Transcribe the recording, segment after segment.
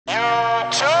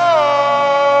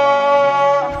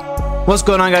What's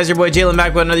going on, guys? Your boy Jalen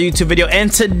back with another YouTube video, and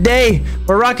today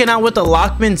we're rocking out with the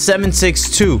Lachmann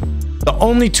 7.62, the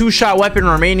only two-shot weapon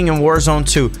remaining in Warzone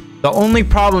 2. The only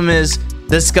problem is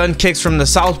this gun kicks from the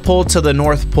South Pole to the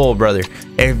North Pole, brother.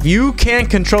 If you can't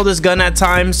control this gun at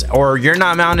times, or you're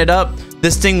not mounted up,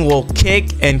 this thing will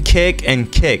kick and kick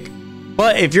and kick.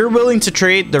 But if you're willing to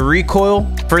trade the recoil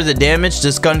for the damage,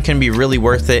 this gun can be really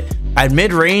worth it. At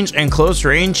mid-range and close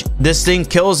range, this thing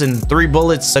kills in 3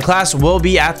 bullets. The class will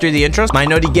be after the intro. My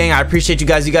Nadia gang, I appreciate you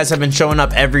guys. You guys have been showing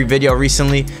up every video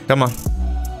recently. Come on.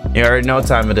 You already know what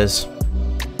time it is.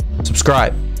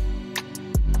 Subscribe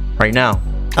right now.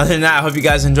 Other than that, I hope you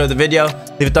guys enjoyed the video.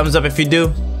 Leave a thumbs up if you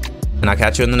do, and I'll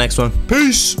catch you in the next one.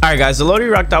 Peace. All right, guys, the load we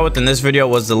rocked out with in this video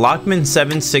was the Lachmann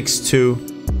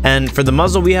 7.62, and for the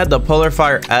muzzle we had the Polar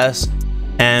Fire S,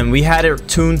 and we had it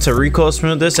tuned to recoil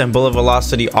smoothness and bullet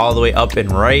velocity all the way up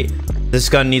and right. This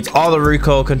gun needs all the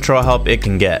recoil control help it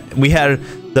can get. We had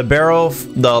the barrel,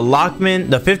 the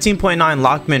Lachmann, the 15.9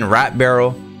 Lachmann rat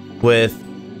barrel with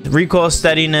recoil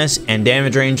steadiness and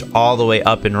damage range all the way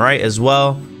up and right as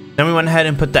well. Then we went ahead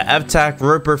and put the Tctekk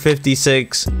Ripper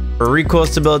 56 for recoil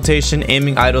stabilization,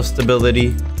 aiming idle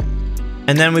stability.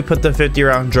 And then we put the 50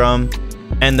 round drum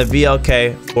and the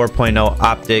VLK 4.0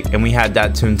 optic, and we had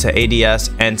that tuned to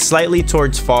ADS and slightly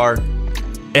towards far.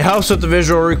 It helps with the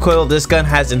visual recoil. This gun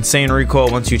has insane recoil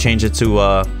once you change it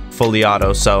to fully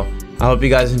auto. So I hope you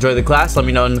guys enjoy the class. Let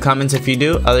me know in the comments if you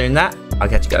do. Other than that, I'll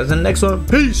catch you guys in the next one.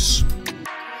 Peace.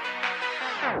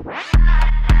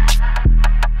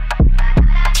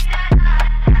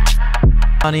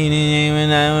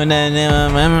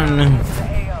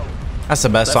 That's the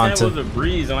best song too. That was a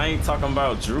breeze, and I ain't talking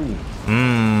about Drew.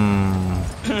 I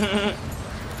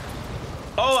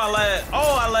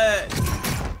lied.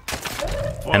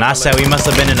 And I said we must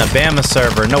have been in a Bama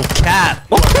server. No cap.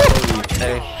 Wait,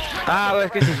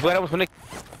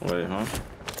 huh?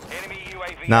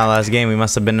 Nah, last game we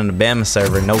must have been in a Bama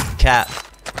server. No cap.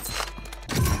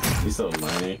 He's so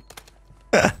lame.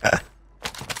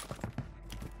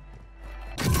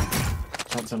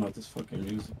 I'll turn off this fucking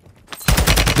music.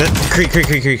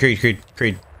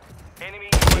 Creed.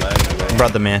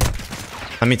 Brother, man.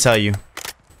 Let me tell you.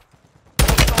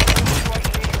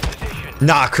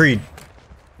 Nah, Creed.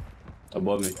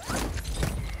 Above me.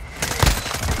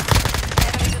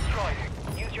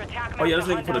 Oh yeah, this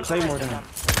nigga put a claymore down.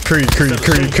 Creed.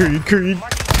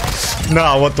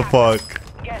 Nah, what the fuck?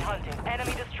 Get hunting.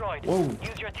 Enemy destroyed. Whoa.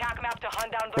 Use your tac map to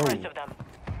hunt down the rest of them.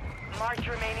 March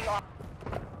remaining on.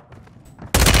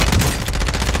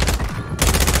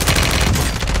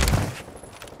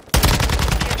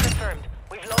 Confirmed.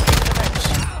 We've located the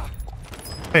rest of them.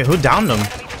 Hey, who downed him?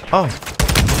 Oh.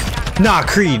 Nah,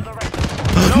 Creed.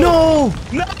 No.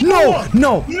 Yeah.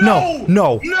 No.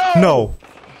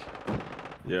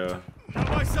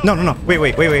 Wait.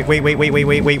 We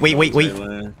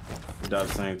died at the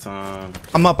same time.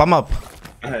 I'm up.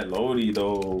 I had Lodi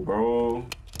though, bro.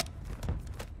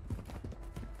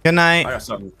 Good night. I got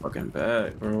something fucking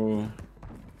bad, bro.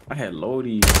 I had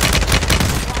Lodi.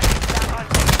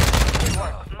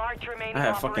 I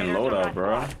had fucking loadout,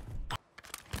 bro.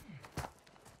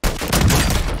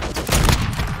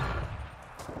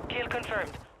 Kill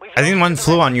confirmed. I think one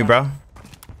flew on you, bro.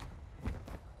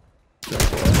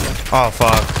 Oh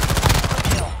fuck.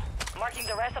 Marking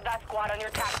the rest of that squad on your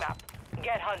tac map.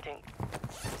 Get hunting.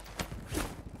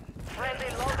 Friendly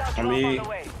loadout On me. on the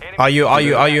way. Are you?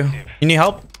 You need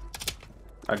help?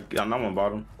 I'm on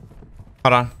bottom.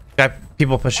 Hold on. Got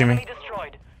people pushing me. Enemy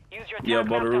destroyed. Use your Yeah, tac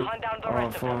map to Butteroo. hunt down the Oh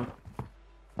rest of them. fuck.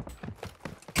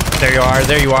 There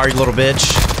you are, you little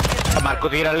bitch. Marco,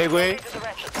 tírale, güey.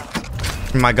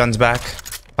 My gun's back.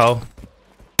 Oh.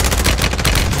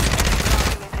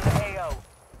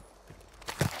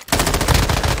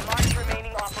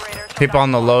 People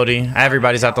on the Lodi.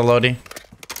 Everybody's at the Lodi.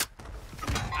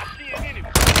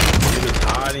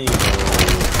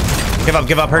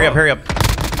 Give up, hurry up.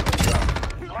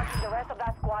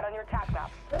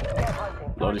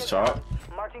 Lodi's chop.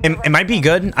 It might be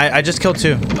good. I just killed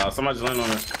 2. Nah, somebody just landed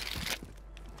on it.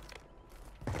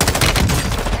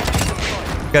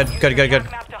 Good.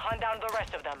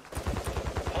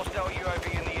 Hostile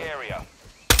UAV in the area.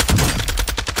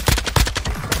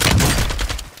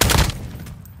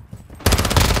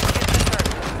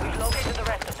 We've located the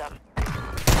rest of them.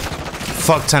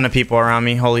 Fuck 10 of people around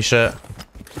me. Holy shit.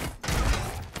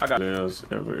 I got ears,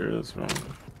 every ears, bro.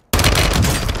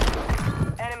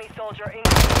 Enemy soldier in.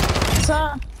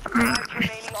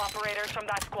 Remaining operators from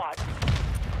that squad.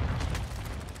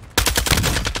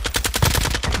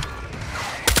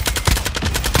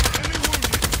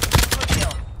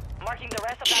 Marking the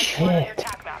rest of that squad on your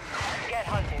attack map. Get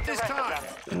hunting. The rest of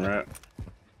them. Alright.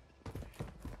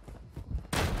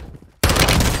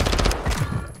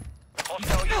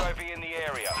 Hostile UAV in the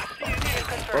area.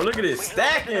 Bro, look at this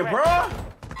stacking, bro.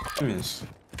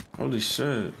 Holy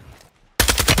shit.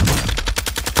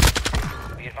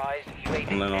 Be advised,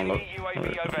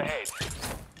 UAV overhead.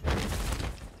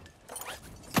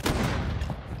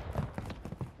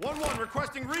 1-1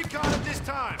 requesting recon at this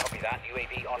time. Copy that.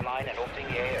 UAV online and orbiting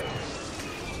the AO.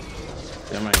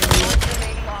 Damn, I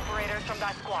Remaining operators from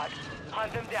that squad.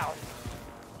 Hunt them down.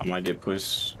 might get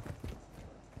pushed.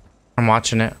 I'm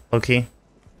watching it. Okay.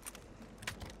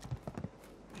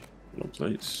 No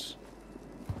plates.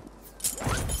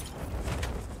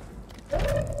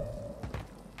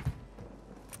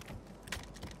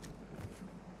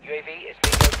 UAV is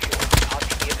being refueled.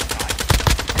 RTB at the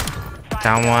time.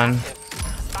 Down one.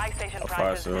 Buy station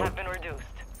prices have been reduced.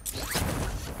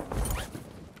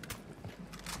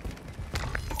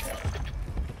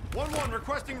 One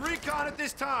requesting recon at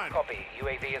this time. Copy.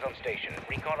 UAV is on station.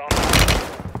 Recon on.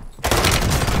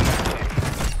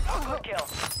 Good kill.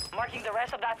 Marking the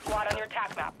rest of that squad on your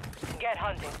attack map. Get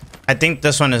hunting. I think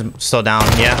this one is still down.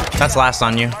 Yeah, that's last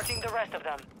on you. Marking the rest of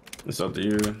them. It's up to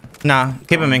you. Nah,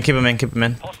 keep him in, keep him in, keep him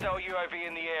in. Hostile UAV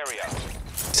in the area.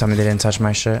 Tell me they didn't touch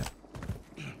my shit.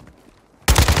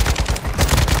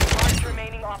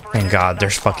 Thank God,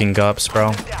 there's fucking gups,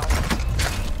 bro.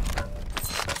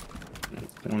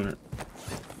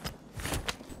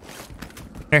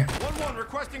 Here. 1-1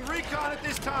 requesting recon at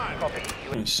this time. Copy.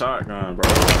 Shotgun, bro.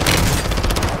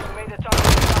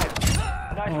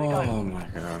 Oh my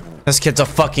God. This kid's a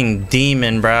fucking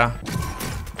demon, bro.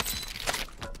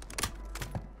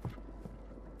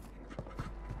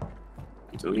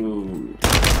 Dude.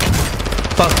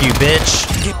 Fuck you, bitch.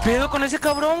 ¿Qué pedo con ese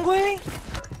cabrón, güey?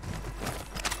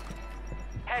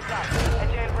 Heads up. A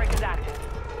jailbreak is active.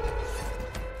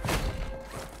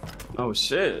 Oh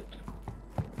shit.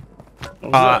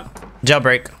 What was that?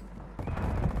 Jailbreak.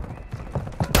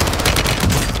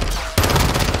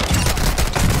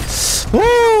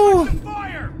 Woo!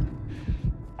 Fire!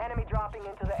 Enemy dropping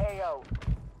into the AO.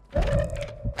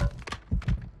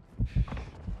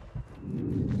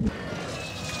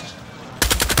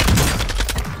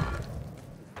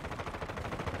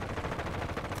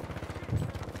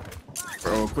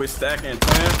 Bro, quit stacking,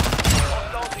 twin.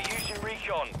 Hostile to use your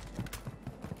recon.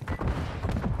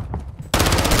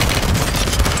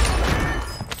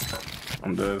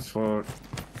 I'm dead as fuck.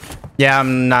 Yeah,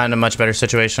 I'm not in a much better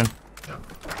situation.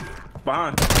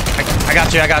 Behind. I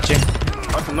got you, I got you.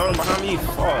 Fuck, another behind me.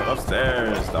 Fuck,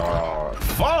 upstairs, dog.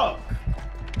 Fuck.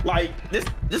 Like, this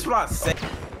is what I said.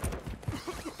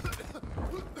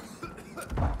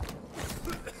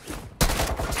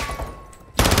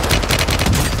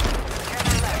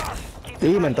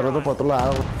 Sí, me entró por otro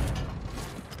lado.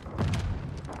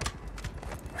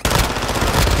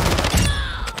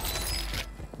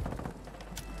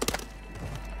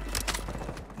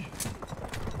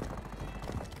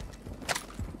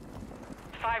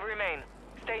 Five remain.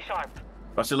 Stay sharp.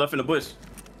 I should left in the bush.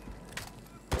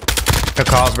 Good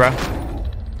calls, bro.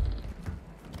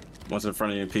 One's in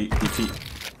front of you, Pete.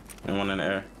 And one in the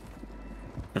air.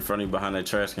 In front of you, behind that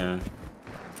trash can.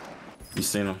 You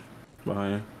seen him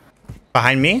behind you?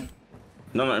 Behind me?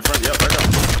 No, in front of you. Yep, right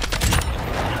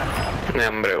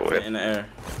up. In the air.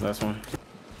 Last one.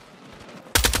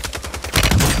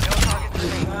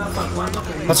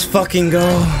 Let's fucking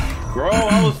go. Bro,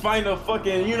 I was fighting a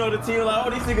fucking, you know, the team like, oh,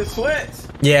 these niggas sweats.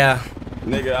 Yeah.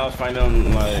 Nigga, I was fighting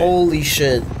them like. Holy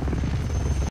shit.